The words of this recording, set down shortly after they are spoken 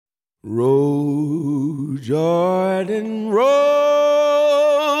Roll, Jordan, roll,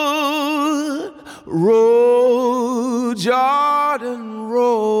 roll, Jordan,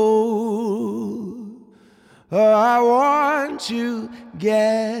 roll. I want to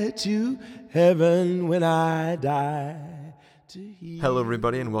get to heaven when I die. Hello,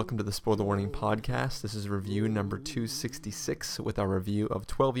 everybody, and welcome to the Spoiler Warning Podcast. This is review number 266 with our review of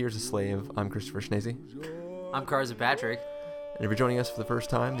 12 Years a Slave. I'm Christopher Schnese. I'm Carson Patrick. And if you're joining us for the first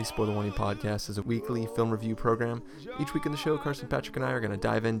time, the Spoiler Warning Podcast is a weekly film review program. Each week in the show, Carson Patrick and I are going to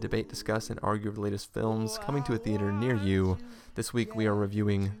dive in, debate, discuss, and argue over the latest films coming to a theater near you. This week, we are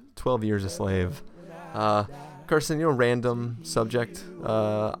reviewing 12 Years a Slave. Carson, random subject.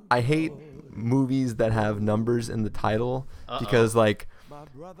 I hate movies that have numbers in the title because,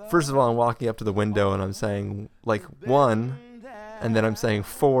 first of all, I'm walking up to the window and I'm saying, 1, and then I'm saying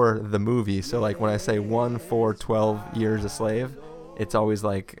for the movie. So, when I say 1 for 12 Years a Slave, it's always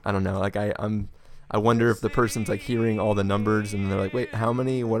I don't know. I wonder if the person's hearing all the numbers and they're like, wait, how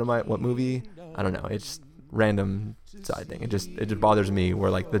many? What movie? I don't know. It's just random side thing. It just bothers me where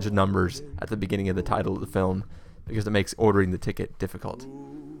the numbers at the beginning of the title of the film because it makes ordering the ticket difficult. I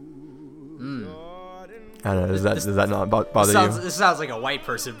don't know. Does that not bother you? This sounds like a white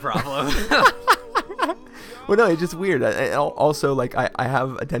person problem. Well, no, it's just weird. Also, I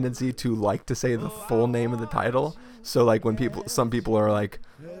have a tendency to like to say the full name of the title. So, when some people are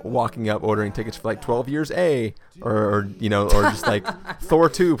walking up ordering tickets for 12 Years A, or just Thor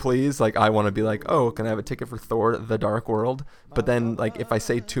 2, please. I want to be oh, can I have a ticket for Thor: The Dark World? But then, if I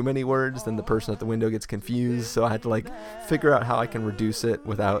say too many words, then the person at the window gets confused. So I had to figure out how I can reduce it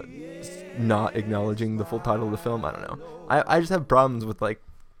without not acknowledging the full title of the film. I don't know. I just have problems with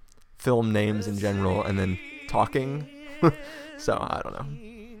film names in general and then talking. So I don't know.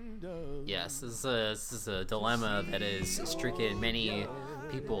 Yes, this is a dilemma that has stricken many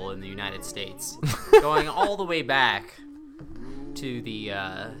people in the United States, going all the way back to the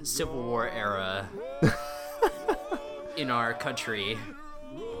Civil War era in our country.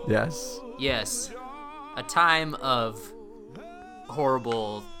 Yes, a time of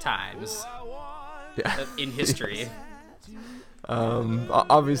horrible times in history. Yes.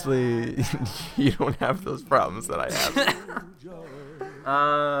 Obviously you don't have those problems that I have.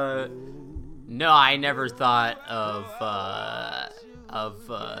 No, I never thought of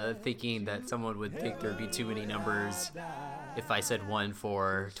thinking that someone would think there'd be too many numbers if I said 1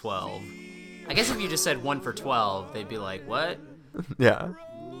 for 12. I guess if you just said 1 for 12, they'd be like, what? Yeah.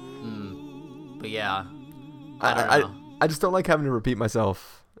 But yeah, I don't know. I just don't like having to repeat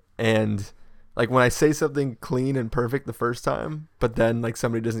myself, and when I say something clean and perfect the first time, but then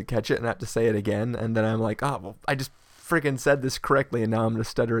somebody doesn't catch it and I have to say it again, and then I'm well, I just freaking said this correctly and now I'm gonna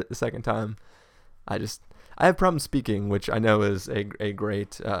stutter it the second time. I have problems speaking, which I know is a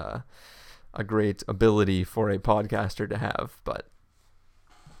great ability for a podcaster to have, but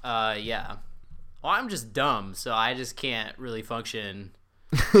yeah. Well, I'm just dumb, so I just can't really function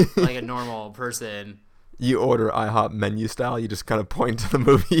like a normal person. You order IHOP menu style. You just kind of point to the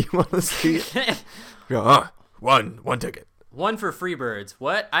movie you want to see. You go, one ticket. 1 for Freebirds.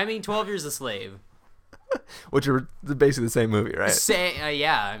 What? I mean, 12 Years a Slave. Which are basically the same movie, right?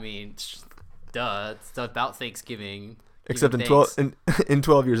 Yeah. I mean, duh. It's about Thanksgiving. Except in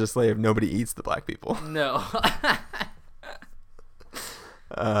 12 Years a Slave, nobody eats the black people. No.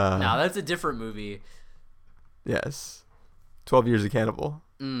 No, that's a different movie. Yes. 12 Years a Cannibal.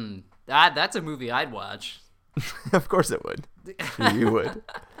 That's a movie I'd watch. Of course it would. You would.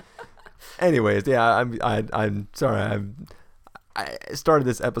 Anyways, yeah, I'm sorry. I started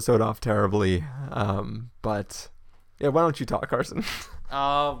this episode off terribly, but yeah, why don't you talk, Carson?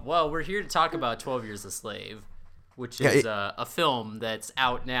 Well, we're here to talk about 12 Years a Slave, which is a film that's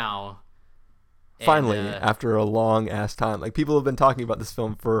out now. Finally, after a long ass time, people have been talking about this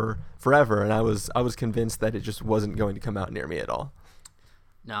film for forever, and I was convinced that it just wasn't going to come out near me at all.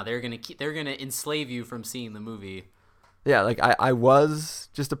 No, they're gonna enslave you from seeing the movie. Yeah, I was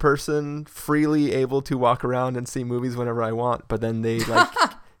just a person freely able to walk around and see movies whenever I want, but then they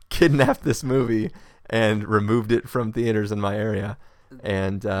kidnapped this movie and removed it from theaters in my area,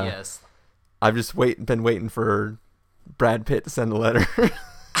 and yes, I've just been waiting for Brad Pitt to send a letter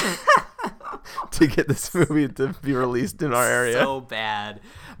to get this movie to be released in our area. So bad.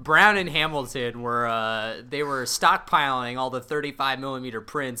 Brown and Hamilton were stockpiling all the 35mm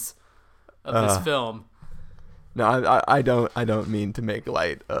prints of this film. No, I don't mean to make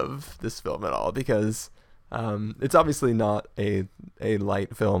light of this film at all, because it's obviously not a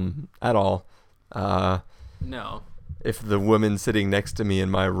light film at all. No. if the woman sitting next to me in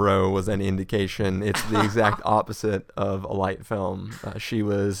my row was any indication, it's the exact opposite of a light film. She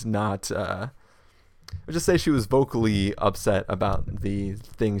was not, I'll just say she was vocally upset about the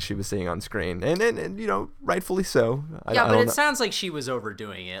things she was seeing on screen. And you know, rightfully so. Yeah, but it sounds like she was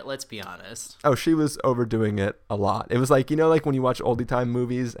overdoing it, let's be honest. Oh, she was overdoing it a lot. It was like, you know, like when you watch oldie time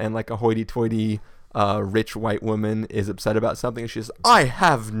movies and like a hoity-toity rich white woman is upset about something, and she's, I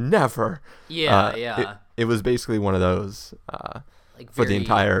have never. Yeah. It was basically one of those for the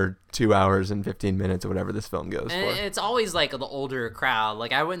entire 2 hours and 15 minutes or whatever this film goes for. It's always like the older crowd.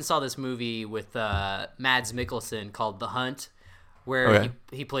 Like I went and saw this movie with Mads Mikkelsen called The Hunt, where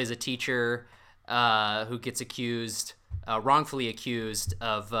he plays a teacher who gets wrongfully accused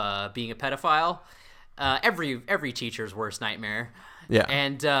of being a pedophile. Every teacher's worst nightmare. Yeah.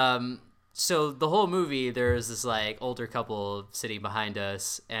 And so the whole movie, there's this like older couple sitting behind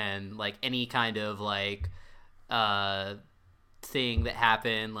us, and like any kind of like thing that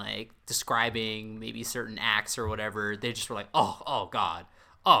happened, like describing maybe certain acts or whatever, they just were like, oh God.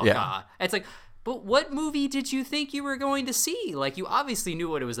 It's like, but what movie did you think you were going to see? Like, you obviously knew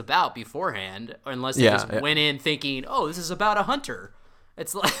what it was about beforehand, unless you went in thinking, oh, this is about a hunter.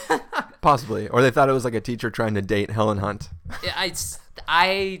 It's like possibly, or they thought it was like a teacher trying to date Helen Hunt.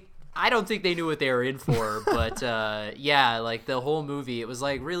 I don't think they knew what they were in for, but like the whole movie, it was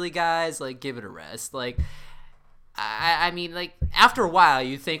like, really, guys, like, give it a rest. Like, I mean, like, after a while,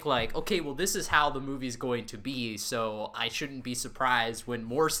 you think like, okay, well, this is how the movie's going to be, so I shouldn't be surprised when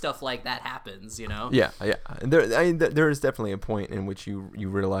more stuff like that happens, you know? Yeah. And there is definitely a point in which you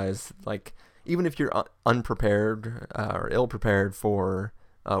realize, like, even if you're unprepared or ill-prepared for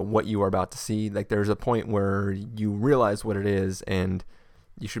what you are about to see, like, there's a point where you realize what it is, and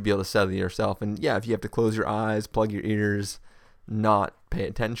you should be able to settle yourself. And yeah, if you have to close your eyes, plug your ears, not pay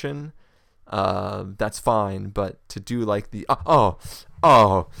attention, that's fine. But to do like the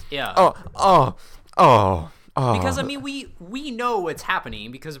because I mean, we know what's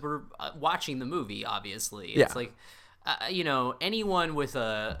happening because we're watching the movie. Obviously, it's like you know, anyone with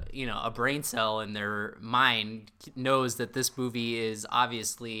a brain cell in their mind knows that this movie is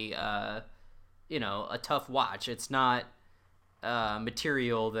obviously a tough watch. It's not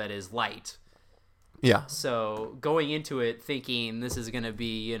material that is light. Yeah. So going into it thinking this is going to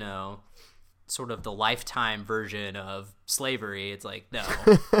be, sort of the Lifetime version of slavery, it's like, no.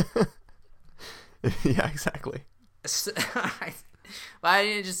 Yeah, exactly.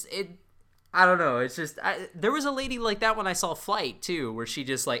 I don't know. It's just, there was a lady like that when I saw Flight too, where she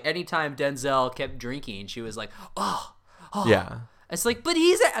just like, anytime Denzel kept drinking, she was like, oh. Yeah. It's like, but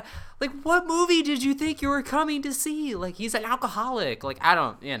he's like, what movie did you think you were coming to see? Like, he's an alcoholic. Like, I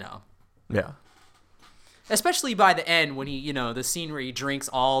don't, Yeah. Especially by the end when he, the scene where he drinks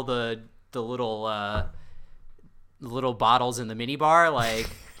all the little bottles in the minibar. Like,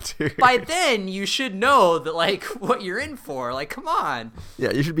 dude. By then you should know that, like, what you're in for. Like, come on.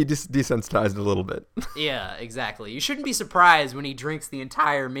 Yeah, you should be desensitized a little bit. Yeah, exactly. You shouldn't be surprised when he drinks the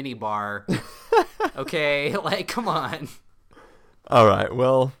entire minibar. Okay? Like, come on. All right,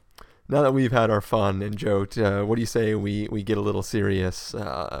 well, now that we've had our fun and joked, what do you say we get a little serious,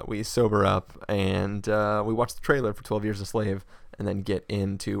 we sober up, and we watch the trailer for 12 Years a Slave, and then get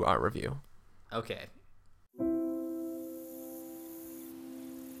into our review? Okay.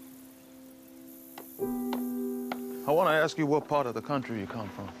 I want to ask you what part of the country you come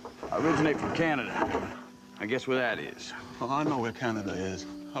from. I originate from Canada. I guess where that is. Oh, I know where Canada is.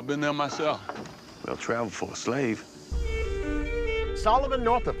 I've been there myself. Well, travel for a slave. Solomon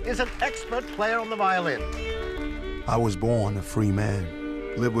Northup is an expert player on the violin. I was born a free man,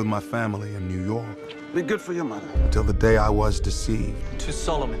 lived with my family in New York. Be good for your mother. Until the day I was deceived. To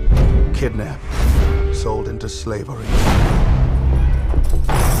Solomon. Kidnapped, sold into slavery.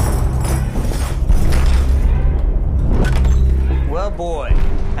 Well, boy,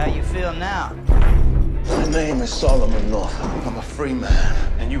 how you feel now? My name is Solomon Northup. I'm a free man,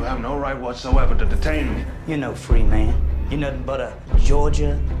 and you have no right whatsoever to detain me. You're no free man. You're nothing but a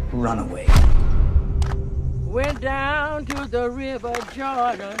Georgia runaway. Went down to the river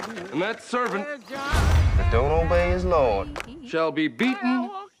Jordan. And that servant that don't obey his Lord shall be beaten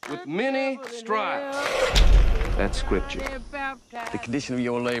with many stripes. That's scripture. The condition of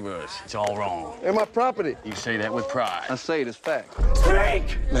your laborers, it's all wrong. They're my property. You say that with pride. I say it as fact.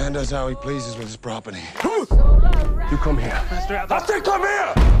 Speak! Man does how he pleases with his property. You come here. I said come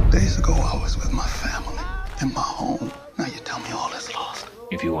here! Days ago, I was with my family in my home. Now you tell me all is lost.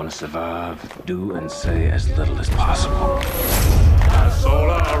 If you want to survive, do and say as little as possible. Well,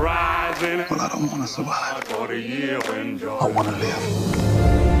 I don't want to survive. I want to live.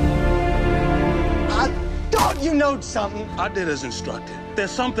 I don't thought you knowed something. I did as instructed.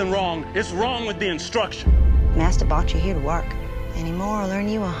 There's something wrong. It's wrong with the instruction. Master brought you here to work. Any more, I'll earn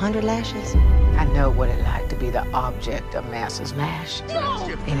you 100 lashes. I know what it like to be the object of Master's lash. No!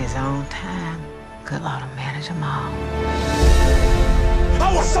 In his own time, good Lord will manage them all.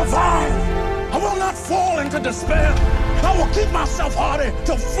 I will survive. I will not fall into despair. I will keep myself hardy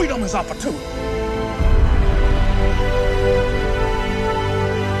till freedom is opportune.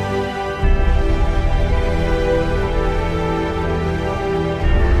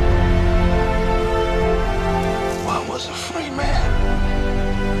 I was a free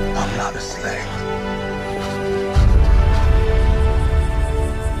man. I'm not a slave.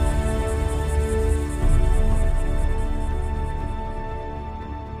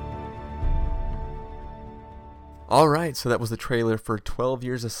 All right, so that was the trailer for 12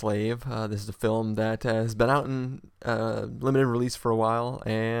 Years a Slave. This is a film that has been out in limited release for a while,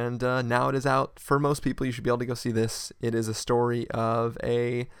 and now it is out for most people. You should be able to go see this. It is a story of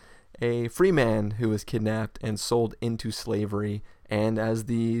a free man who was kidnapped and sold into slavery, and as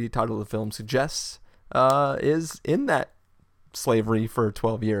the title of the film suggests, is in that slavery for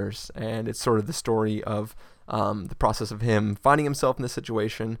 12 years. And it's sort of the story of the process of him finding himself in this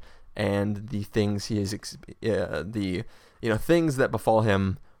situation, and the things he is, things that befall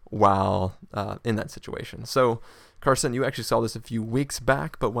him while in that situation. So, Carson, you actually saw this a few weeks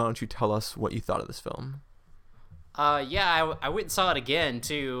back, but why don't you tell us what you thought of this film? Yeah, I went and saw it again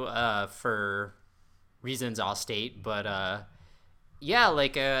too, for reasons I'll state, but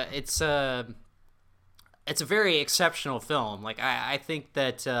it's a very exceptional film. Like I think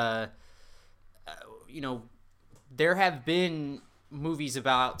that there have been movies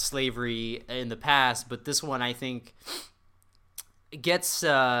about slavery in the past, but this one I think gets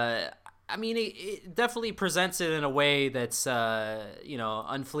it definitely presents it in a way that's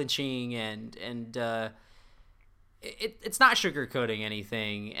unflinching and it's not sugarcoating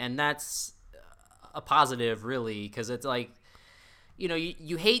anything, and that's a positive, really, because it's like,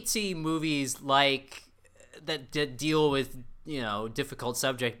 you hate seeing movies like that deal with difficult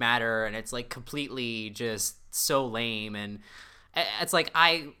subject matter, and it's like completely just so lame. And it's like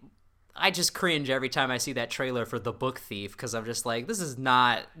I just cringe every time I see that trailer for The Book Thief, because I'm just like, this is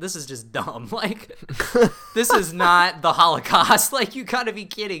just dumb. Like, this is not the Holocaust. Like, you gotta be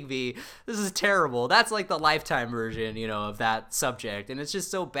kidding me. This is terrible. That's like the Lifetime version, of that subject, and it's just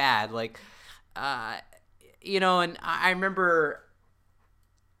so bad. Like, and I remember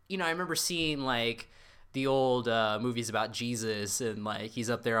seeing like the old movies about Jesus, and like he's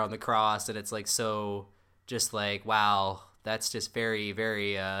up there on the cross, and it's like so just like, wow, that's just very,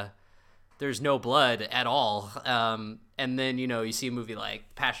 very there's no blood at all. And then, you see a movie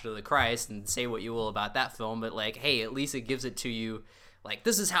like Passion of the Christ, and say what you will about that film, but like, hey, at least it gives it to you like,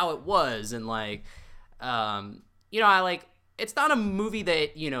 this is how it was. And like, I like, it's not a movie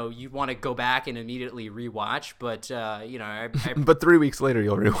that, you want to go back and immediately rewatch, but, but 3 weeks later,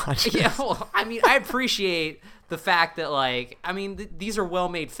 you'll rewatch it. Yeah, well, I appreciate the fact that, like, these are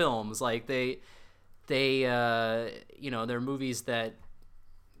well-made films. Like, they're movies that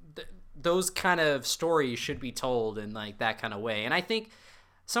those kind of stories should be told in like that kind of way. And I think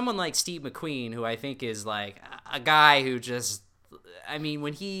someone like Steve McQueen, who I think is like a guy who just,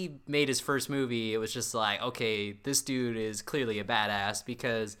 when he made his first movie, it was just like, okay, this dude is clearly a badass,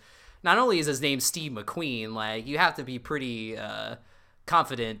 because not only is his name Steve McQueen, like, you have to be pretty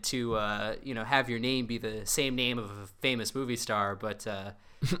confident to have your name be the same name of a famous movie star. But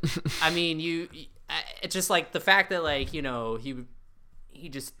it's just like the fact that, like, he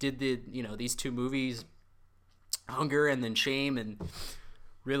just did these two movies, Hunger and then Shame, and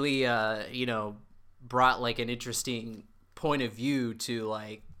really brought like an interesting point of view to,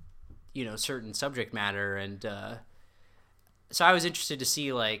 like, certain subject matter. And so I was interested to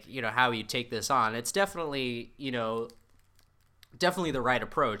see, like, how you take this on. It's definitely the right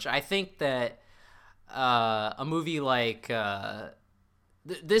approach. I think that a movie like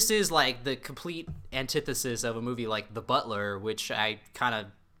this is like the complete antithesis of a movie like The Butler, which I kind of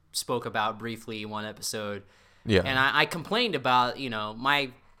spoke about briefly in one episode. Yeah. And I complained about, my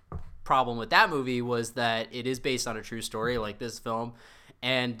problem with that movie was that it is based on a true story like this film,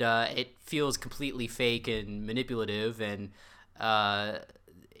 and it feels completely fake and manipulative, and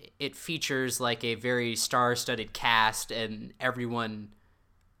it features like a very star-studded cast, and everyone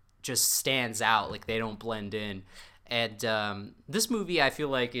just stands out, like they don't blend in. And this movie, I feel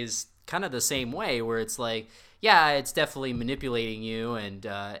like, is kind of the same way, where it's like, yeah, it's definitely manipulating you, and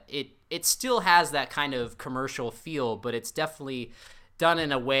it still has that kind of commercial feel, but it's definitely done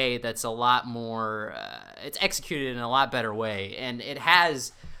in a way that's a lot more, it's executed in a lot better way. And it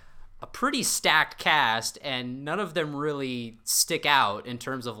has a pretty stacked cast, and none of them really stick out in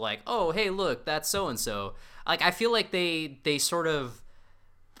terms of like, oh, hey, look, that's so and so. Like, I feel like they sort of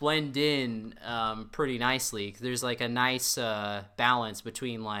blend in pretty nicely. There's like a nice balance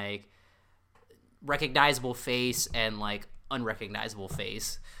between like recognizable face and like unrecognizable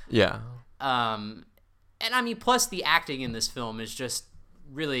face. Yeah. And I mean, plus the acting in this film is just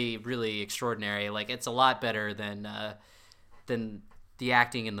really, really extraordinary. Like, it's a lot better than the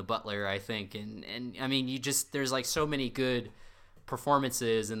acting in The Butler, I think. And I mean, there's like so many good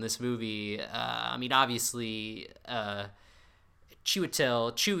performances in this movie. I mean, obviously,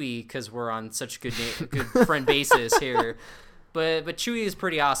 Chewie, because we're on such good friend basis here. But Chewie is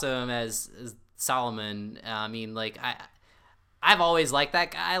pretty awesome as Solomon. I mean, like, I've always liked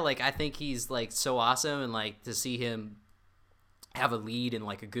that guy. Like, I think he's like so awesome, and like to see him have a lead in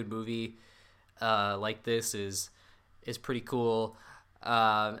like a good movie like this is pretty cool.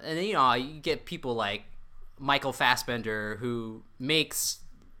 And then, you know, you get people like Michael Fassbender, who makes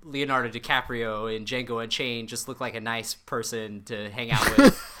Leonardo DiCaprio in Django Unchained just look like a nice person to hang out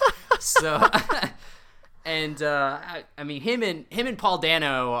with. So, and I mean, him and Paul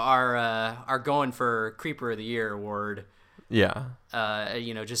Dano are going for Creeper of the Year award. Yeah.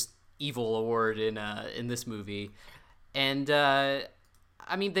 You know, just evil award in this movie. And I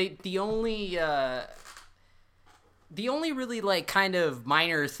mean, the only really like kind of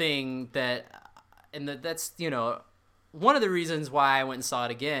minor thing that's, you know, one of the reasons why I went and saw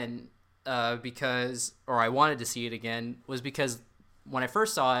it again, I wanted to see it again, was because when I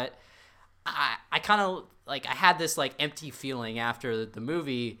first saw it, I kind of like, I had this like empty feeling after the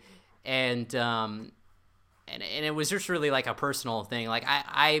movie, and it was just really like a personal thing. Like,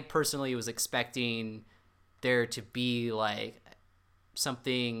 I personally was expecting there to be like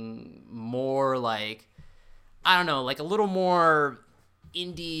something more like, I don't know, like a little more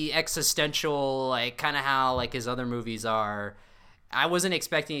indie existential, like kind of how like his other movies are. I wasn't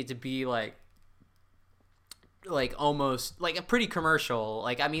expecting it to be like almost like a pretty commercial.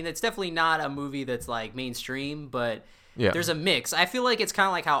 Like, I mean, it's definitely not a movie that's like mainstream, but there's a mix. I feel like it's kind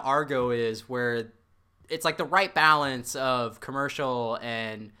of like how Argo is, where it's like the right balance of commercial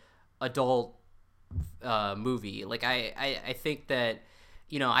and adult movie. Like, I think that,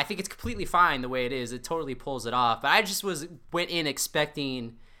 you know, I think it's completely fine the way it is. It totally pulls it off. But I just went in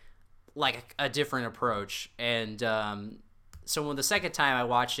expecting like a different approach. And so when the second time I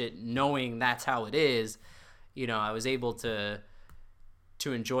watched it, knowing that's how it is, you know, I was able to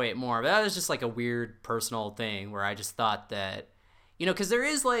enjoy it more. But that was just like a weird personal thing where I just thought that, you know, because there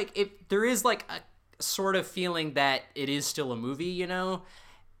is like a sort of feeling that it is still a movie, you know,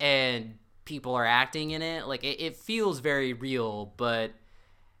 and people are acting in it. Like, it feels very real, but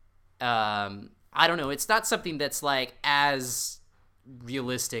I don't know. It's not something that's like as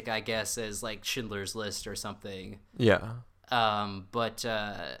realistic, I guess, as like Schindler's List or something. Yeah. But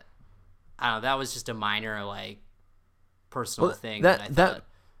I don't know. That was just a minor like personal thing that I thought.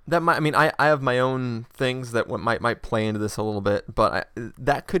 That might. I mean, I have my own things that might play into this a little bit, but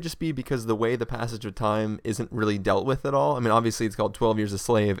that could just be because the way the passage of time isn't really dealt with at all. I mean, obviously it's called 12 Years a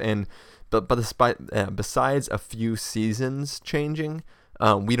Slave, but besides a few seasons changing,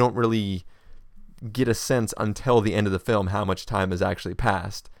 we don't really get a sense until the end of the film how much time has actually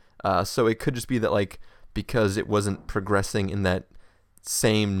passed. So it could just be that, like, because it wasn't progressing in that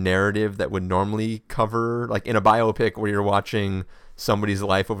same narrative that would normally cover, like in a biopic where you're watching somebody's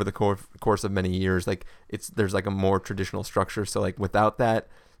life over the course of many years, like there's like a more traditional structure. So like without that,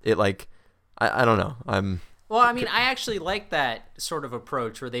 it like, I don't know. Well, I mean, I actually like that sort of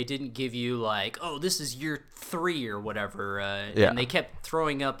approach where they didn't give you like, oh, this is year 3 or whatever, and they kept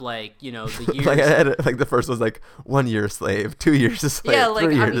throwing up like, you know, the years. like the first was like 1 year a slave, 2 years a slave, yeah, like,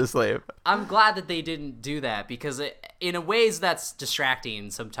 3 years a slave. I'm glad that they didn't do that, because in a ways that's distracting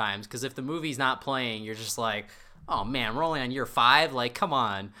sometimes, because if the movie's not playing, you're just like, oh man, we're only on year 5, like, come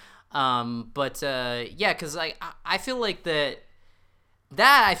on. But yeah, because I feel like that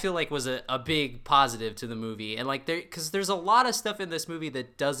I feel like was a big positive to the movie. And like because there's a lot of stuff in this movie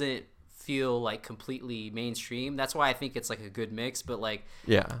that doesn't feel like completely mainstream. That's why I think it's like a good mix. But like,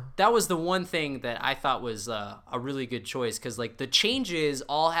 yeah, that was the one thing that I thought was a really good choice, because like the changes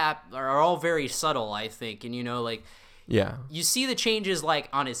are all very subtle, I think. And, you know, like, yeah, you see the changes like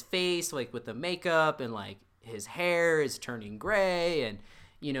on his face, like with the makeup, and like his hair is turning gray, and,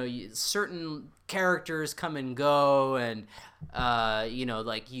 you know, certain characters come and go, and you know,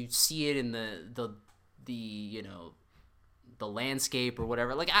 like you see it in the you know, the landscape or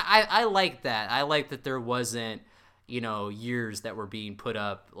whatever. Like I like that. I like that there wasn't, you know, years that were being put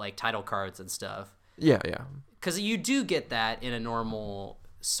up like title cards and stuff. Yeah. Because you do get that in a normal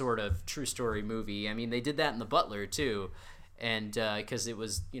sort of true story movie. I mean, they did that in The Butler too, and because it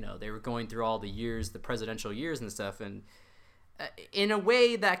was, they were going through all the years, the presidential years and stuff, and in a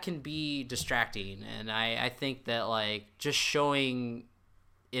way that can be distracting. And I think that like just showing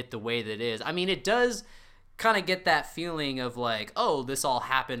it the way that it is, I mean, it does kind of get that feeling of like, oh, this all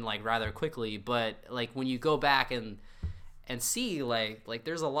happened like rather quickly, but like when you go back and see like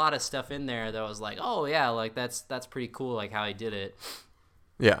there's a lot of stuff in there that was like, oh yeah, like that's pretty cool, like how he did it.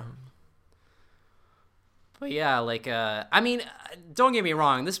 Yeah. But yeah, like I mean, don't get me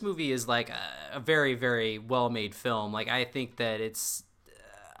wrong, this movie is like a very, very well made film. Like I think that it's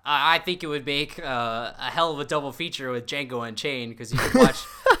I think it would make a hell of a double feature with Django Unchained, because you could watch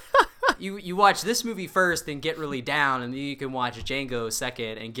you watch this movie first and get really down, and then you can watch Django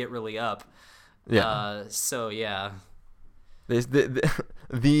second and get really up. Yeah. So yeah.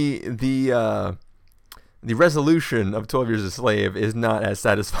 The resolution of 12 Years a Slave is not as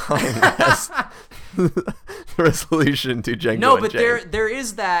satisfying as the resolution to Django Unchained. No, but there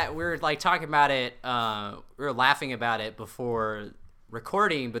is that, we were like talking about it, we were laughing about it before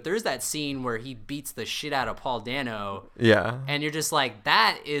recording, but there's that scene where he beats the shit out of Paul Dano. Yeah. And you're just like,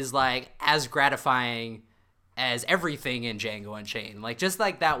 that is like as gratifying as everything in Django Unchained. Like just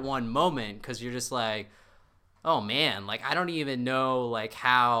like that one moment, because you're just like, oh man, like I don't even know like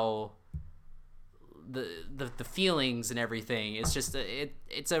how the feelings and everything. It's just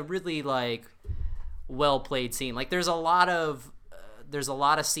it's a really like well played scene. Like there's a lot of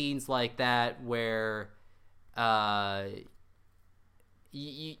scenes like that where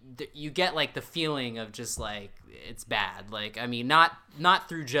you get like the feeling of just like it's bad. Like I mean, not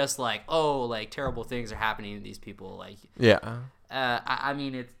through just like, oh, like terrible things are happening to these people. Like yeah. I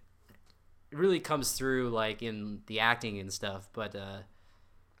mean it really comes through like in the acting and stuff, but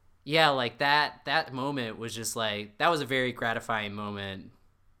yeah, like that moment was just like, that was a very gratifying moment,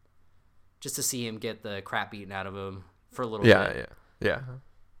 just to see him get the crap beaten out of him for a little bit. Yeah.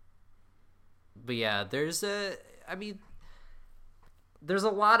 But yeah, there's a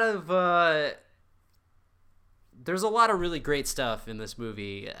lot of really great stuff in this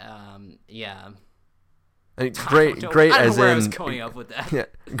movie. Yeah. Great I don't as know where in I was going up with that. Yeah,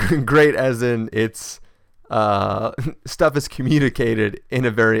 great as in it's stuff is communicated in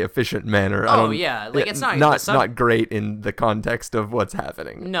a very efficient manner. It's not great in the context of what's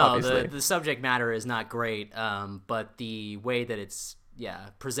happening. No, obviously. the subject matter is not great, but the way that it's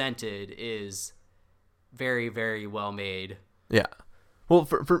presented is very, very well made. Yeah. Well,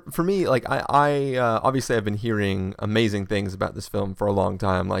 for me, like I obviously I've been hearing amazing things about this film for a long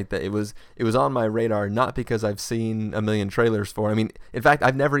time. Like that it was on my radar, not because I've seen a million trailers for it. I mean, in fact,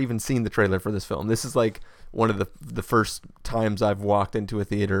 I've never even seen the trailer for this film. This is like one of the first times I've walked into a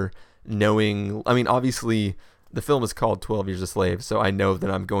theater knowing. I mean, obviously the film is called 12 Years a Slave, so I know that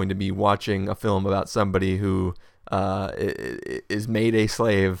I'm going to be watching a film about somebody who is made a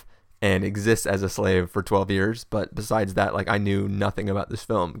slave and exists as a slave for 12 years. But besides that, like I knew nothing about this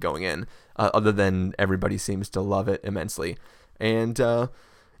film going in, other than everybody seems to love it immensely. And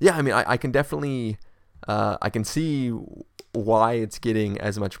yeah, I mean, I can definitely, I can see why it's getting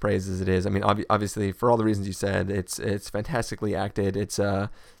as much praise as it is. I mean, obviously for all the reasons you said, it's fantastically acted. It's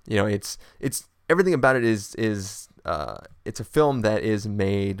it's everything about it is it's a film that is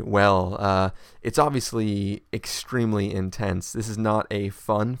made well. It's obviously extremely intense. This is not a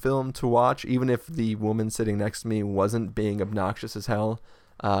fun film to watch, even if the woman sitting next to me wasn't being obnoxious as hell.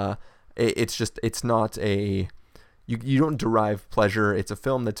 It's not a, you don't derive pleasure. It's a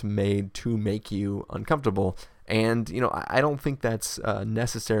film that's made to make you uncomfortable. And, I don't think that's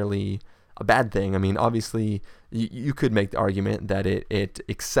necessarily a bad thing. I mean, obviously, you could make the argument that it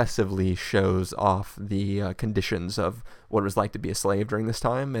excessively shows off the conditions of what it was like to be a slave during this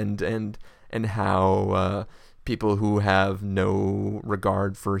time, and how people who have no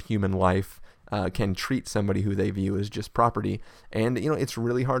regard for human life can treat somebody who they view as just property. And, it's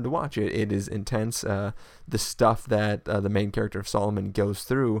really hard to watch. It is intense. The stuff that the main character of Solomon goes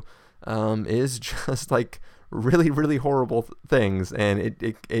through is just like really, really horrible things. And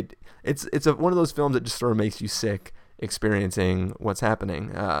it's one of those films that just sort of makes you sick experiencing what's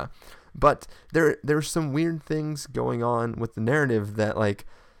happening. But there's some weird things going on with the narrative that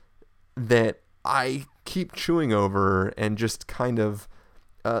I keep chewing over, and just kind of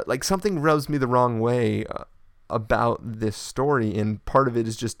like something rubs me the wrong way about this story. And part of it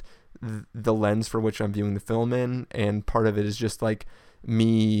is just the lens for which I'm viewing the film in, and part of it is just like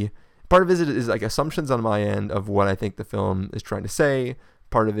me. Part of it is like assumptions on my end of what I think the film is trying to say.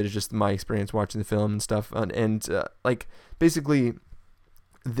 Part of it is just my experience watching the film and stuff. And like basically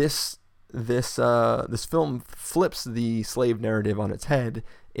this this film flips the slave narrative on its head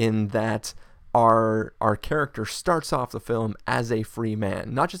in that our character starts off the film as a free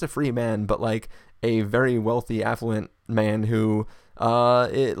man, not just a free man, but like a very wealthy, affluent man who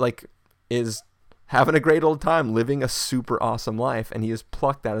is having a great old time, living a super awesome life, and he is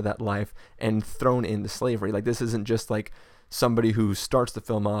plucked out of that life and thrown into slavery. Like, this isn't just like somebody who starts the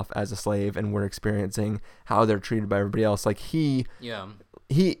film off as a slave and we're experiencing how they're treated by everybody else. Like, he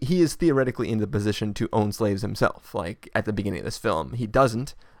is theoretically in the position to own slaves himself. Like, at the beginning of this film, he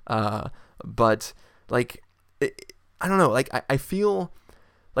doesn't. But like, I don't know. Like, I feel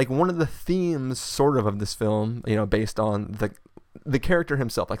like one of the themes sort of this film, you know, based on the character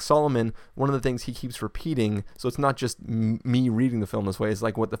himself, like Solomon, one of the things he keeps repeating, so it's not just me reading the film this way, is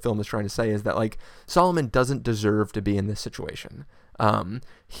like what the film is trying to say is that like Solomon doesn't deserve to be in this situation.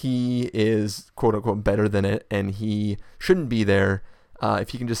 He is quote unquote better than it, and he shouldn't be there. If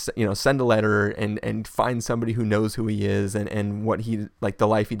he can just, you know, send a letter and find somebody who knows who he is and what he, like, the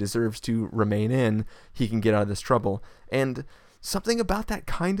life he deserves to remain in, he can get out of this trouble. And something about that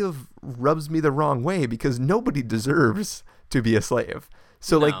kind of rubs me the wrong way, because nobody deserves to be a slave.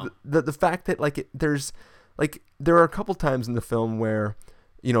 So no. Like the fact that like there are a couple times in the film where,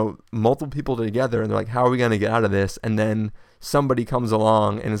 you know, multiple people together and they're like, how are we going to get out of this? And then somebody comes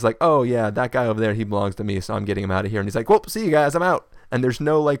along and is like, oh yeah, that guy over there, he belongs to me, so I'm getting him out of here. And he's like, whoop, see you guys, I'm out. And there's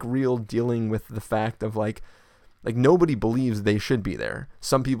no like real dealing with the fact of like nobody believes they should be there.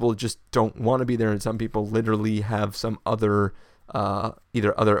 Some people just don't want to be there, and some people literally have some other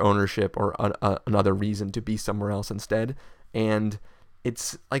either other ownership or another reason to be somewhere else instead. And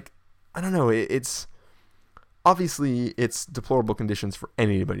it's like, I don't know, it's obviously it's deplorable conditions for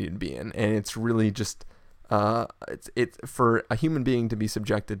anybody to be in, and it's really just it's for a human being to be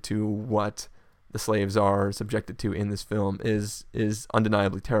subjected to what the slaves are subjected to in this film is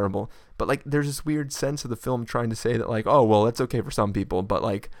undeniably terrible. But like, there's this weird sense of the film trying to say that like, oh well, that's okay for some people, but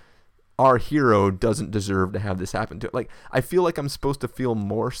like our hero doesn't deserve to have this happen to it. Like, I feel like I'm supposed to feel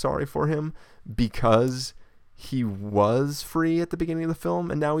more sorry for him because he was free at the beginning of the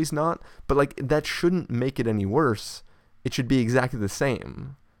film and now he's not, but like that shouldn't make it any worse. It should be exactly the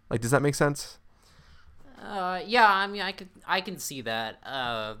same. Like, does that make sense? Yeah, I mean, I can see that.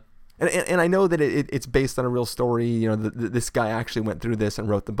 And I know that it's based on a real story. You know, this guy actually went through this and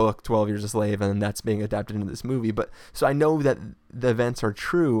wrote the book 12 Years a Slave, and that's being adapted into this movie. But so I know that the events are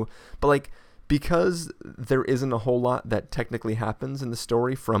true, but like, because there isn't a whole lot that technically happens in the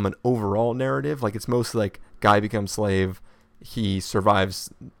story from an overall narrative, like it's mostly like guy becomes slave, he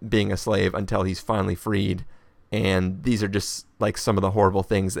survives being a slave until he's finally freed, and these are just like some of the horrible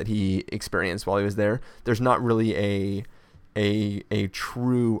things that he experienced while he was there. There's not really a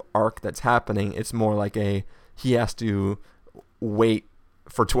true arc that's happening. It's more like he has to wait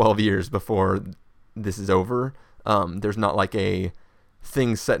for 12 years before this is over. There's not like a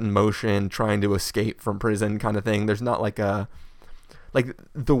thing set in motion trying to escape from prison kind of thing. There's not like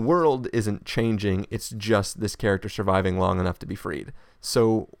the world isn't changing. It's just this character surviving long enough to be freed.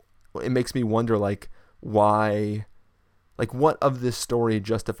 So it makes me wonder like why, like what of this story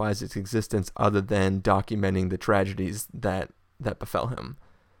justifies its existence other than documenting the tragedies that befell him.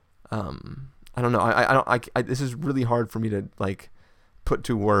 I don't know. I this is really hard for me to like put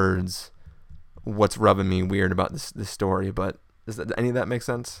to words what's rubbing me weird about this story, but does any of that make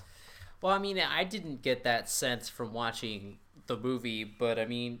sense? Well, I mean, I didn't get that sense from watching the movie, but I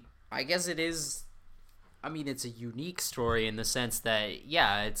mean, I guess it is, I mean, it's a unique story in the sense that,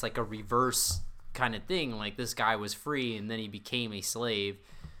 yeah, it's like a reverse kind of thing. Like, this guy was free and then he became a slave.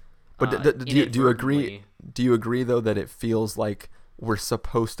 But do you agree? Do you agree though that it feels like we're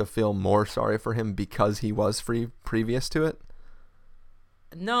supposed to feel more sorry for him because he was free previous to it?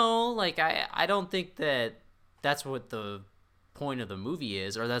 No, like I don't think that that's what the point of the movie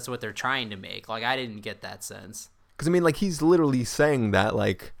is, or that's what they're trying to make. Like, I didn't get that sense. Because I mean, like, he's literally saying that,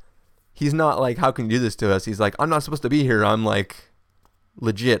 like, he's not like, how can you do this to us? He's like, I'm not supposed to be here. I'm like,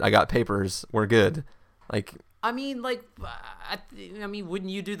 legit. I got papers. We're good. Like, I mean, like, I mean,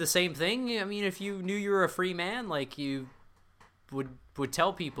 wouldn't you do the same thing? I mean, if you knew you were a free man, like, you would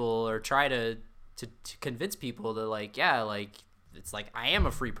tell people or try to convince people that, like, yeah, like, it's like, I am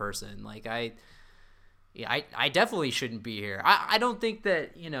a free person. Like, I definitely shouldn't be here. I don't think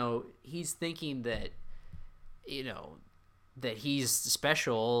that, you know, he's thinking that, you know, that he's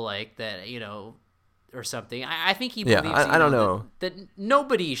special, like, that, you know, or something. I think he believes, I don't know. That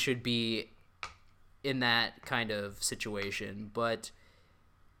nobody should be in that kind of situation, but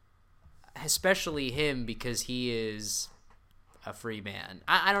especially him, because he is a free man.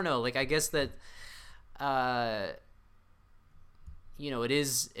 I don't know, like, I guess that it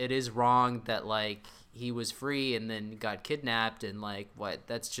is wrong that like he was free and then got kidnapped and like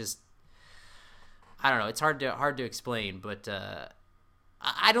that's just, I don't know, it's hard to explain, but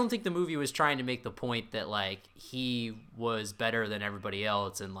I don't think the movie was trying to make the point that like he was better than everybody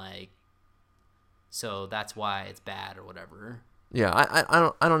else and like so that's why it's bad or whatever. Yeah,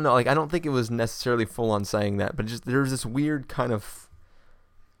 I don't know. Like, I don't think it was necessarily full on saying that, but just there's this weird kind of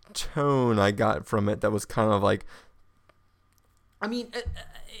tone I got from it that was kind of like, I mean,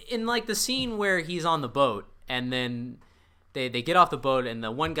 in like the scene where he's on the boat and then they get off the boat and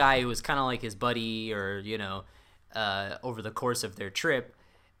the one guy who was kind of like his buddy or over the course of their trip,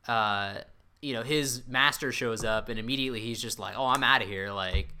 his master shows up and immediately he's just like, oh, I'm out of here,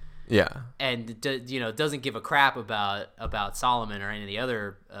 like. Yeah, and doesn't give a crap about Solomon or any of the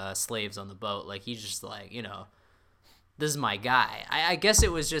other slaves on the boat. Like he's just like, this is my guy. I guess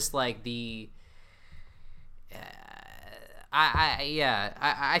it was just like the.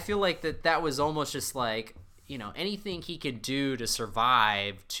 I feel like that was almost just like anything he could do to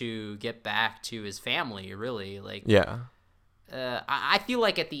survive to get back to his family. Really, like I feel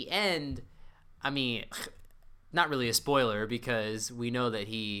like at the end, I mean. Not really a spoiler because we know that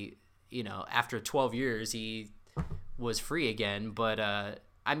he, after 12 years he was free again. But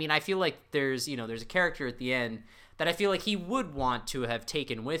I mean, I feel like there's a character at the end that I feel like he would want to have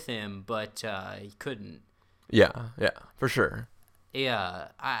taken with him, but he couldn't. Yeah, for sure. Yeah,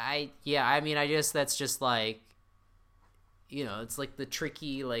 I mean, I guess that's just like, it's like the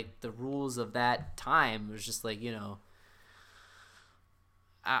tricky, like the rules of that time. It was just like,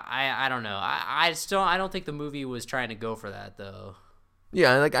 I don't know. I don't think the movie was trying to go for that though.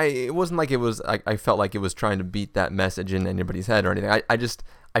 Yeah, like it wasn't like it was. I felt like it was trying to beat that message in anybody's head or anything.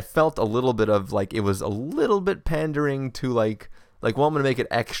 I felt a little bit of like it was a little bit pandering to like well, I'm gonna make it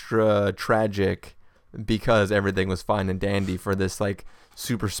extra tragic because everything was fine and dandy for this like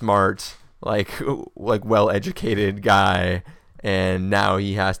super smart like well educated guy, and now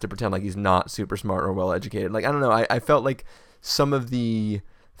he has to pretend like he's not super smart or well educated. Like I don't know. I felt like some of the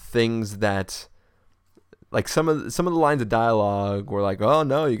things that like some of the lines of dialogue were like, oh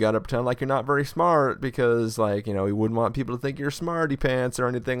no, you got to pretend like you're not very smart because like we wouldn't want people to think you're smarty pants or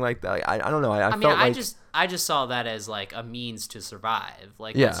anything like that. I don't know. I felt like I just saw that as like a means to survive.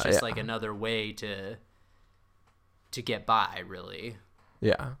 Like it's just like another way to get by, really.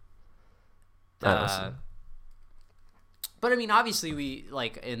 Yeah. But I mean, obviously we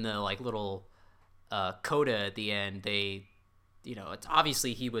like in the like little coda at the end, they. It's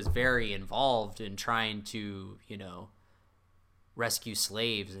obviously he was very involved in trying to, rescue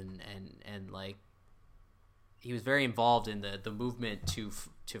slaves and like he was very involved in the movement to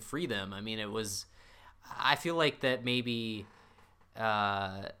free them. I mean, I feel like that maybe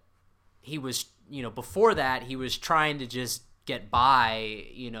he was, before that he was trying to just get by,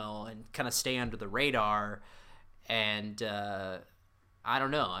 and kind of stay under the radar. And I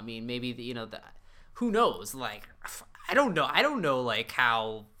don't know. I mean, maybe, who knows? Like, I don't know like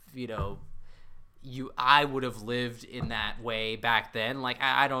how, I would have lived in that way back then. Like,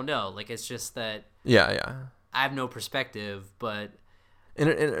 I don't know. Like, it's just that. Yeah. I have no perspective, but. And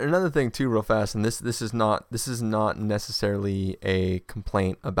another thing too, real fast, and this is not necessarily a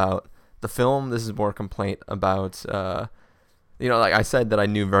complaint about the film. This is more a complaint about, like I said that I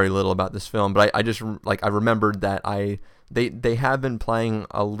knew very little about this film, but I just like I remembered that they have been playing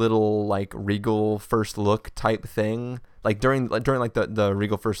a little like Regal First Look type thing. Like during like the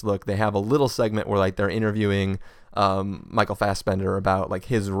Regal First Look, they have a little segment where like they're interviewing Michael Fassbender about like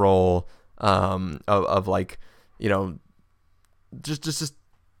his role of like just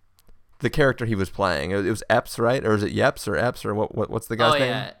the character he was playing. It was Epps, right? Or is it Yeps or Epps or what's the guy's name? Oh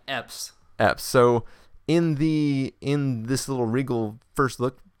yeah, Epps. Epps. So in this little Regal First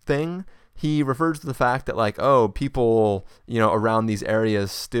Look thing, he refers to the fact that like, oh, people, around these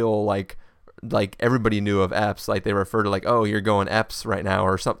areas still like everybody knew of Epps. Like they refer to like, oh, you're going Epps right now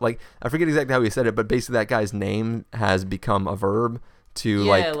or something. Like I forget exactly how he said it, but basically that guy's name has become a verb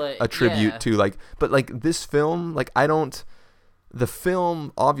to attribute to like, but like this film, like the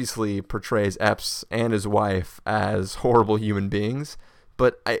film obviously portrays Epps and his wife as horrible human beings,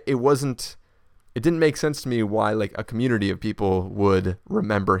 but it didn't make sense to me why like a community of people would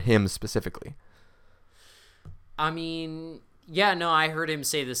remember him specifically. I mean, yeah, no, I heard him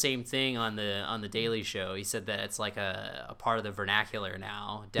say the same thing on the Daily Show. He said that it's like a part of the vernacular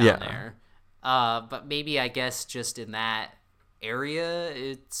now down there. But maybe I guess just in that area,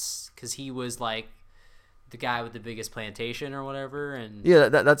 it's because he was like the guy with the biggest plantation or whatever. And yeah,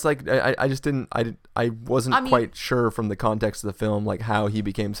 that's like I wasn't quite sure from the context of the film like how he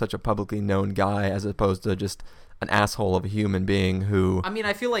became such a publicly known guy as opposed to just an asshole of a human being who. I mean,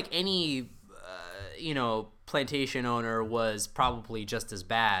 I feel like any plantation owner was probably just as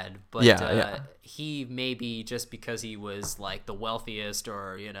bad, but he maybe just because he was like the wealthiest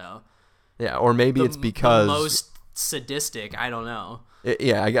or or maybe it's because the most sadistic. I don't know.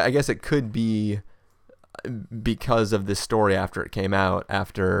 I guess it could be because of this story after it came out,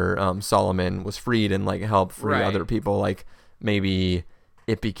 after Solomon was freed and like helped free other people. Like maybe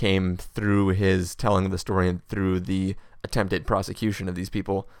it became through his telling of the story and through the attempted prosecution of these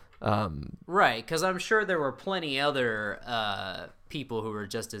people. Right, because I'm sure there were plenty other people who were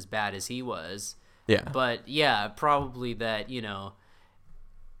just as bad as he was. Yeah. But yeah, probably that,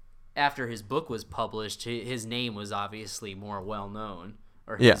 after his book was published, his name was obviously more well known,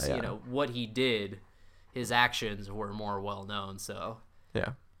 or his, what he did, his actions were more well known. So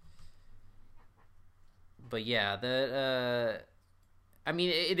yeah. But yeah, I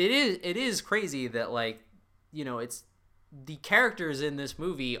mean, it is crazy that like, it's the characters in this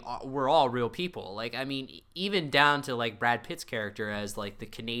movie were all real people. Like, I mean, even down to like Brad Pitt's character as like the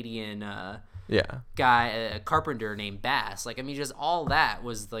Canadian guy, a carpenter named Bass. Like, I mean, just all that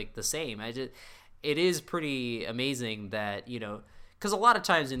was like the same. It is pretty amazing that, because a lot of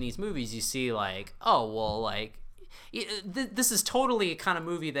times in these movies you see like, oh, well, like this is totally a kind of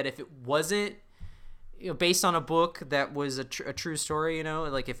movie that if it wasn't based on a book that was a true story,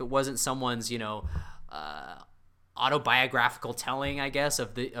 like if it wasn't someone's, autobiographical telling, I guess,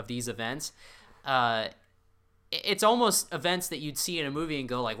 of these events, it's almost events that you'd see in a movie and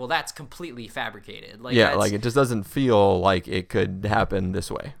go like, well, that's completely fabricated. Like, like it just doesn't feel like it could happen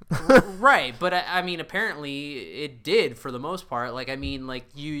this way. Right, but I mean, apparently it did for the most part. Like, I mean, like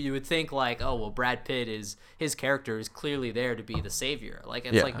you would think like, oh, well, Brad Pitt his character is clearly there to be the savior. Like,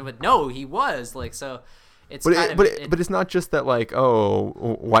 it's like, but no, he was like, so. But it's not just that like, oh,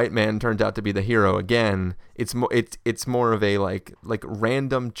 white man turns out to be the hero again. It's more of a like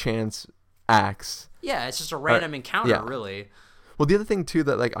random chance acts. Yeah, it's just a random encounter, really. Well, the other thing too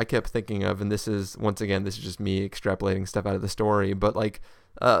that like I kept thinking of, and this is just me extrapolating stuff out of the story, but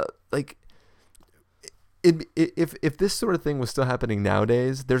if this sort of thing was still happening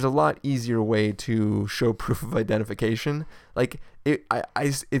nowadays, there's a lot easier way to show proof of identification. Like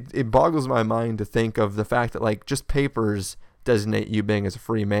it boggles my mind to think of the fact that like just papers designate you being as a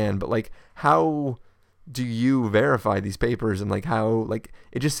free man, but like how do you verify these papers? And like how, like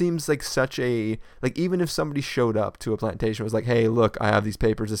it just seems like such a, like even if somebody showed up to a plantation was like, hey, look, I have these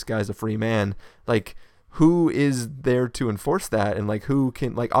papers, this guy's a free man, like who is there to enforce that? And like who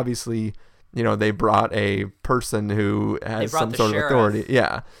can, like obviously they brought a person who has some sort of authority.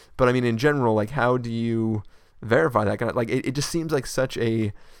 Yeah. But I mean, in general, like how do you verify that kind of, like it just seems like such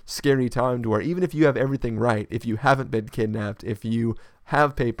a scary time to where even if you have everything right, if you haven't been kidnapped, if you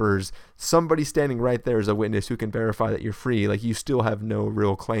have papers, somebody standing right there as a witness who can verify that you're free, like you still have no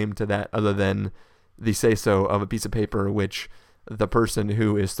real claim to that other than the say-so of a piece of paper, which the person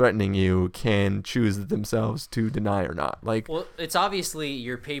who is threatening you can choose themselves to deny or not. Like, well, it's obviously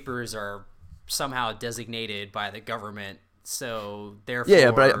your papers are somehow designated by the government, so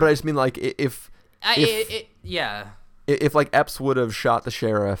therefore but I just mean like if like Epps would have shot the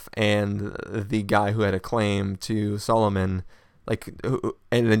sheriff and the guy who had a claim to Solomon, like,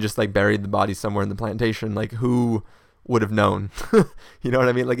 and then just like buried the body somewhere in the plantation, like who would have known? You know what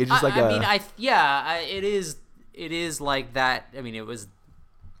I mean? Like it's just it is like that. I mean,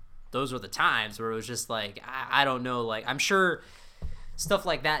 those were the times where it was just like I don't know, like I'm sure stuff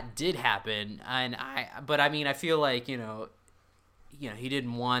like that did happen, but I mean I feel like he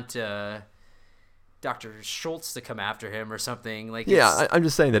didn't want Dr. Schultz to come after him or something. Like, I'm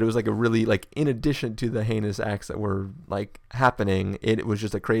just saying that it was like a really, like, in addition to the heinous acts that were like happening, it was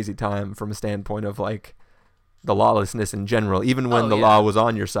just a crazy time from a standpoint of like the lawlessness in general. Even when the law was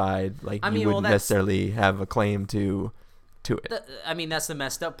on your side, like you wouldn't necessarily have a claim to it. I mean, that's the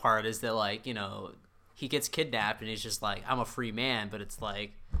messed up part, is that like he gets kidnapped and he's just like, I'm a free man, but it's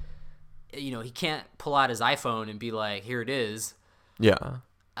like he can't pull out his iPhone and be like, here it is. Yeah.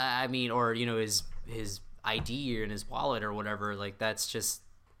 I mean, or his ID in his wallet or whatever. Like that's just,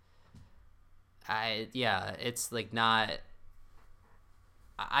 it's like not.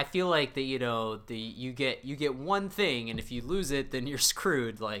 I feel like that you get one thing, and if you lose it, then you're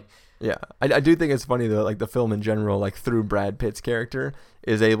screwed. Like. Yeah, I do think it's funny though. Like the film in general, like through Brad Pitt's character,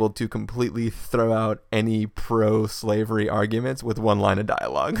 is able to completely throw out any pro-slavery arguments with one line of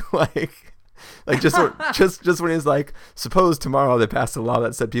dialogue. Like just when he's like, suppose tomorrow they passed a law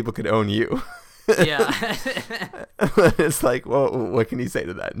that said people could own you. Yeah. It's like, well, what can you say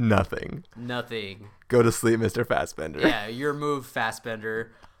to that? Nothing. Nothing. Go to sleep, Mr. Fassbender. Yeah, your move,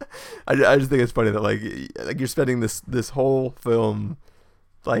 Fassbender. I just think it's funny that like you're spending this whole film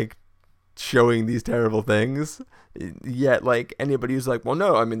like showing these terrible things, yet like anybody who's like, well,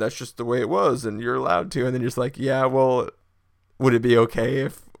 no, I mean that's just the way it was, and you're allowed to, and then you're just like, yeah, well, would it be okay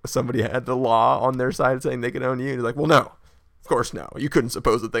if somebody had the law on their side saying they could own you? And you're like, well, no, of course no, you couldn't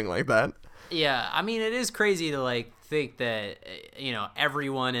suppose a thing like that. Yeah, I mean, it is crazy to like think that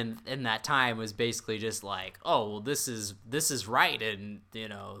everyone in that time was basically just like, oh, well, this is right, and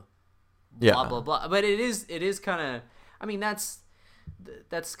blah blah blah. But it is kind of, I mean, that's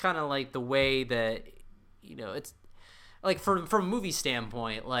kind of like the way that it's like from a movie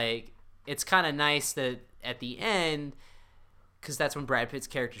standpoint, like it's kind of nice that at the end, because that's when Brad Pitt's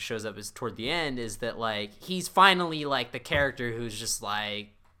character shows up, is toward the end, is that like he's finally like the character who's just like,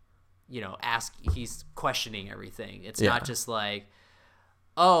 he's questioning everything. It's not just like,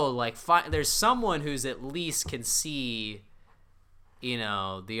 oh, like there's someone who's at least can see,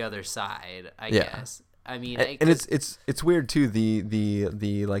 the other side, I guess. I mean, and it's weird too.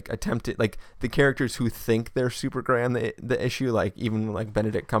 The like attempted, like the characters who think they're Superman, the issue, like even like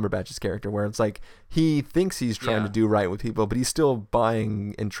Benedict Cumberbatch's character, where it's like he thinks he's trying to do right with people, but he's still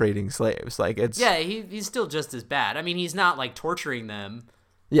buying and trading slaves. Like he's still just as bad. I mean, he's not like torturing them.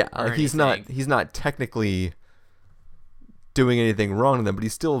 Yeah, like he's not technically doing anything wrong to them, but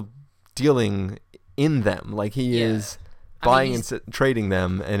he's still dealing in them. Like he is buying and trading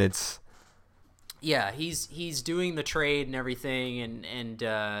them, and it's. Yeah, he's doing the trade and everything, and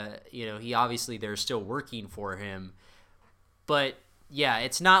he obviously, they're still working for him, but yeah,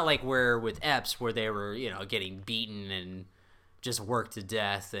 it's not like where with Epps where they were getting beaten and just worked to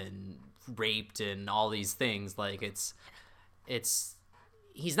death and raped and all these things. Like it's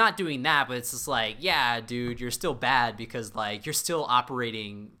he's not doing that, but it's just like, yeah, dude, you're still bad because like you're still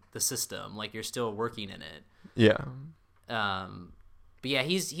operating the system, like you're still working in it. Yeah. But yeah,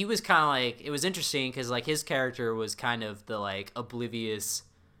 he was kind of like, it was interesting because like his character was kind of the like oblivious,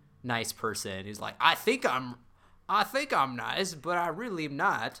 nice person who's like, I think I'm nice, but I really am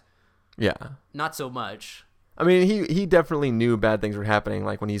not. Yeah. Not so much. I mean, he definitely knew bad things were happening.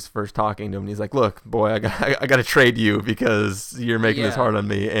 Like when he's first talking to him, he's like, "Look, boy, I got to trade you because you're making this hard on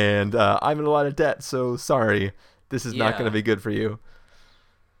me, and I'm in a lot of debt. So sorry, this is not going to be good for you."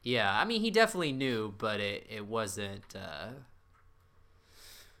 Yeah, I mean, he definitely knew, but it wasn't.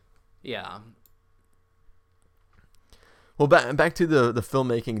 Yeah. Well, back to the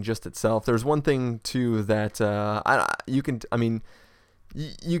filmmaking just itself. There's one thing too that you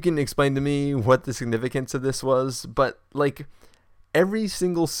can explain to me what the significance of this was, but like every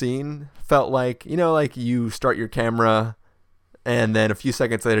single scene felt like, like you start your camera and then a few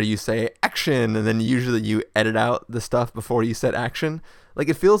seconds later you say action, and then usually you edit out the stuff before you said action. Like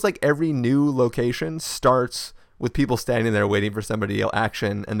it feels like every new location starts with people standing there waiting for somebody to yell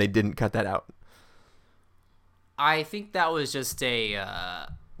action, and they didn't cut that out. I think that was just a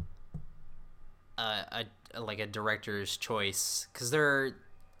director's choice, because there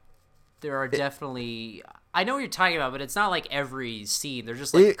are definitely, I know what you're talking about, but it's not like every scene. There's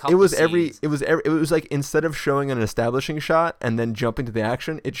just like a couple scenes. It was like instead of showing an establishing shot and then jumping to the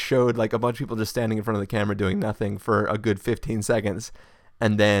action, it showed like a bunch of people just standing in front of the camera doing nothing for a good 15 seconds,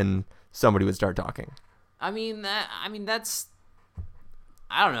 and then somebody would start talking. I mean that's,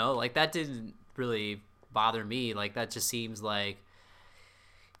 I don't know, like that didn't really bother me. Like that just seems like,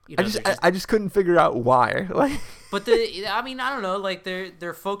 I just couldn't figure out why. Like, but I don't know, like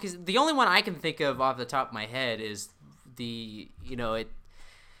they're focused. The only one I can think of off the top of my head is it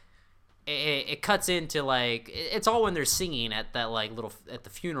cuts into like, it's all when they're singing at that like at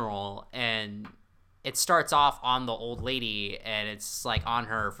the funeral, and it starts off on the old lady, and it's like on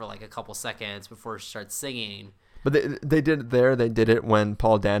her for like a couple seconds before she starts singing. But they did it there. They did it when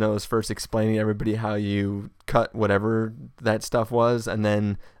Paul Dano was first explaining to everybody how you cut whatever that stuff was, and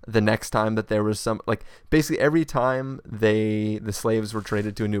then the next time that there was some, like basically every time the slaves were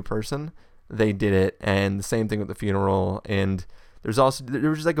traded to a new person, they did it, and the same thing with the funeral. And there was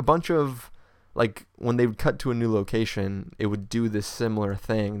just like a bunch of, like when they would cut to a new location, it would do this similar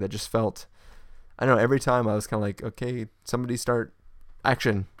thing that just felt, I don't know, every time I was kind of like, okay, somebody start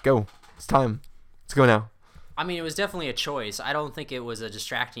action, go, it's time, let's go now. I mean, it was definitely a choice. I don't think it was a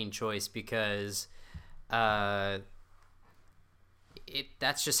distracting choice, because that's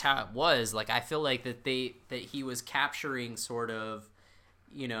just how it was. Like, I feel like that he was capturing sort of,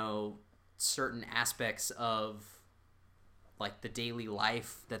 certain aspects of like the daily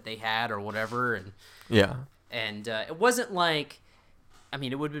life that they had or whatever, and yeah. And it wasn't like I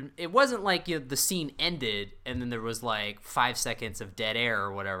mean, it wasn't like the scene ended and then there was like 5 seconds of dead air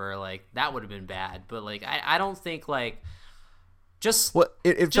or whatever. Like that would have been bad. But like I don't think like just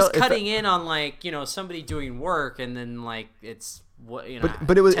cutting in on like somebody doing work and then like it's what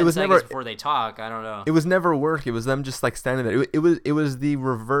but it was never before they talk. I don't know. It was never work. It was them just like standing there. It was the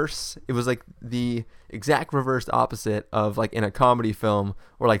reverse. It was like the exact reverse opposite of like in a comedy film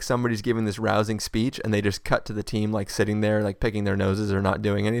where like somebody's giving this rousing speech and they just cut to the team like sitting there like picking their noses or not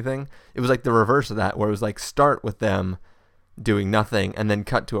doing anything. It was like the reverse of that, where it was like start with them doing nothing and then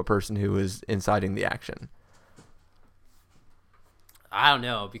cut to a person who is inciting the action. I don't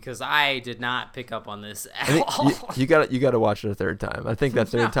know, because I did not pick up on this at all. You got to watch it a third time. I think that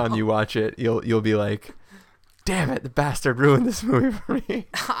third time you watch it, you'll be like, "Damn it, the bastard ruined this movie for me."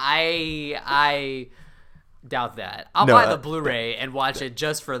 I doubt that. I'll buy the Blu-ray and watch it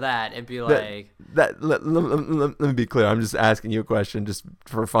just for that and be like, let me be clear. I'm just asking you a question just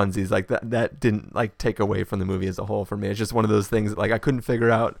for funsies. Like that didn't like take away from the movie as a whole for me. It's just one of those things that, like, I couldn't figure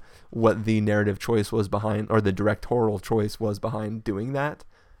out what the narrative choice was behind, or the directorial choice was behind doing that.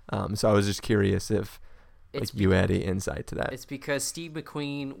 So I was just curious if you had any insight to that. It's because Steve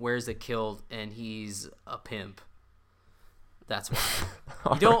McQueen wears a kilt and he's a pimp. That's why.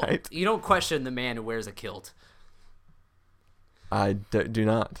 You don't question the man who wears a kilt. I do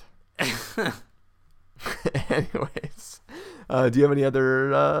not. Anyways, do you have any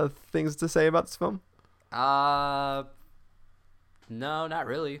other things to say about this film? No, not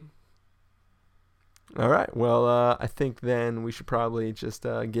really. All right. Well, I think then we should probably just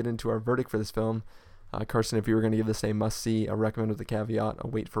get into our verdict for this film. Carson, if you were going to give this a must-see, a recommend with a caveat, a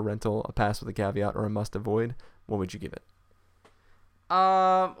wait for rental, a pass with a caveat, or a must-avoid, what would you give it?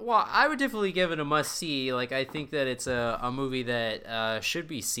 Well, I would definitely give it a must-see. Like, I think that it's a movie that should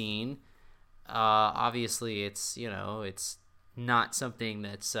be seen. Obviously, it's it's not something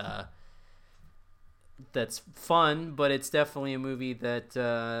that's fun, but it's definitely a movie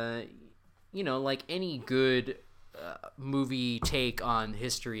that like any good movie take on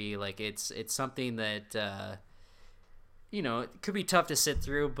history, like it's something that it could be tough to sit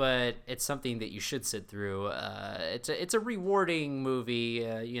through, but it's something that you should sit through. It's a rewarding movie,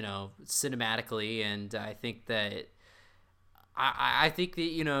 cinematically, and I think that I think that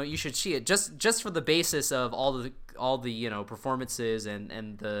you should see it just for the basis of all the performances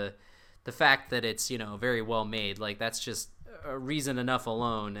and the fact that it's very well made. Like, that's just a reason enough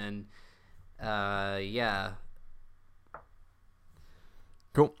alone. And yeah.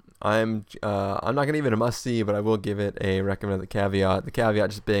 Cool. I'm not gonna give it a must see, but I will give it a recommend with a caveat. The caveat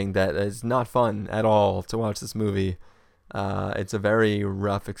just being that it's not fun at all to watch this movie. It's a very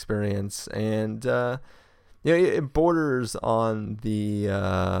rough experience, and it borders on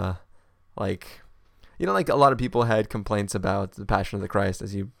the like a lot of people had complaints about The Passion of the Christ,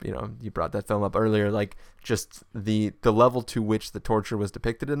 as you brought that film up earlier. Like, just the level to which the torture was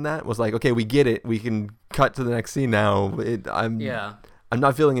depicted in that was like, okay, we get it, we can cut to the next scene now. I'm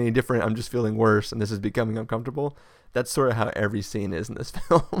not feeling any different. I'm just feeling worse, and this is becoming uncomfortable. That's sort of how every scene is in this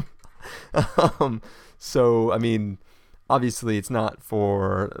film. So, I mean, obviously, it's not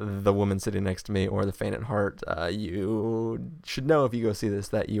for the woman sitting next to me or the faint at heart. You should know if you go see this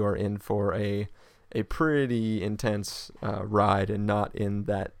that you are in for a pretty intense ride, and not in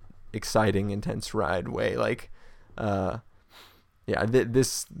that exciting, intense ride way. Like,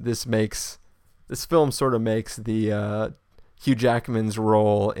 this film sort of makes the Hugh Jackman's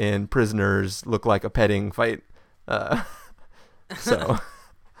role in Prisoners look like a petting fight. So,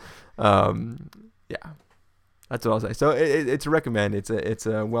 yeah, that's what I'll say. So it's a recommend. It's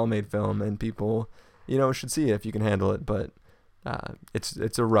a well-made film, and people, should see it if you can handle it. But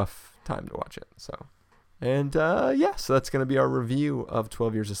it's a rough time to watch it. So, and so that's gonna be our review of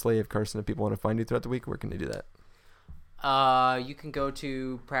 12 Years a Slave. Carson, if people want to find you throughout the week, where can they do that? You can go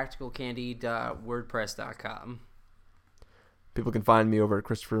to practicalcandy.wordpress.com. People can find me over at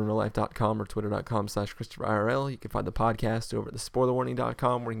ChristopherInRealLife.com or Twitter.com/ChristopherIRL. You can find the podcast over at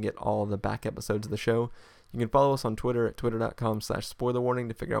TheSpoilerWarning.com, where you can get all the back episodes of the show. You can follow us on Twitter at Twitter.com/SpoilerWarning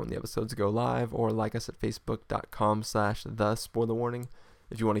to figure out when the episodes go live, or like us at Facebook.com/TheSpoilerWarning.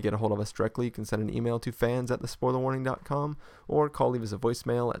 If you want to get a hold of us directly, you can send an email to fans@thespoilerwarning.com, or leave us a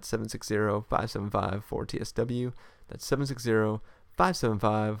voicemail at 760-575-4TSW. That's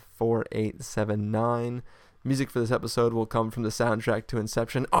 760-575-4879. Music for this episode will come from the soundtrack to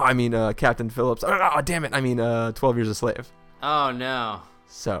Inception. Captain Phillips. Oh, damn it. 12 Years a Slave. Oh, no.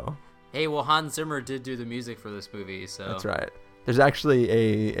 So. Hey, well, Hans Zimmer did do the music for this movie, so. That's right. There's actually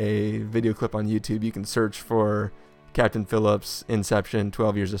a video clip on YouTube. You can search for Captain Phillips, Inception,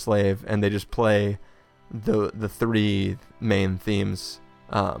 12 Years a Slave, and they just play the three main themes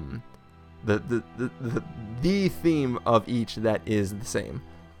the theme of each that is the same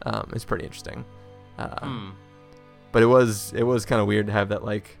is pretty interesting. But it was kind of weird to have that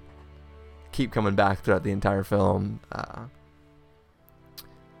like keep coming back throughout the entire film.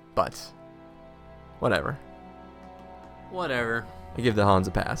 But whatever. I give the Hans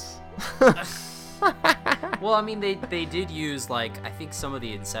a pass. Well, I mean, they did use, like, I think some of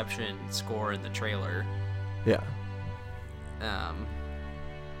the Inception score in the trailer. Yeah. I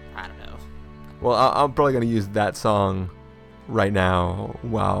don't know. Well, I'm probably going to use that song right now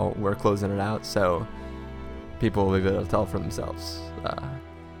while we're closing it out, so people will be able to tell for themselves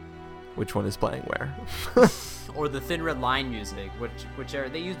which one is playing where. Or the Thin Red Line music, whichever.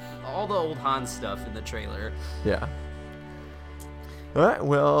 They used all the old Hans stuff in the trailer. Yeah. All right,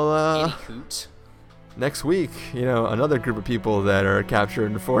 well, next week, another group of people that are captured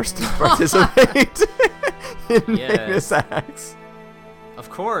and forced to participate in heinous acts. Of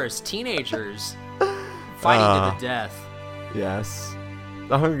course, teenagers fighting to the death. Yes.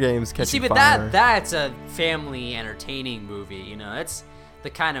 The Hunger Games Catching Fire. But that's a family entertaining movie, It's the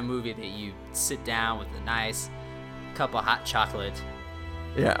kind of movie that you sit down with a nice cup of hot chocolate.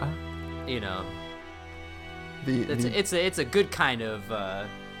 Yeah. It's a good kind of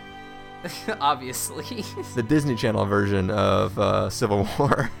obviously the Disney Channel version of Civil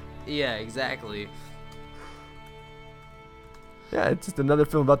War. Yeah, exactly. Yeah, it's just another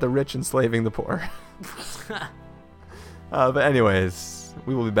film about the rich enslaving the poor. But anyways,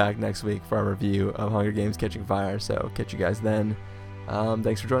 we will be back next week for our review of Hunger Games Catching Fire, so catch you guys then.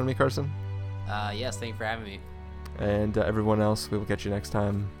 Thanks for joining me, Carson. Yes, thank you for having me. And everyone else, we will catch you next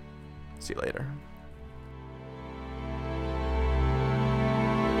time. See you later.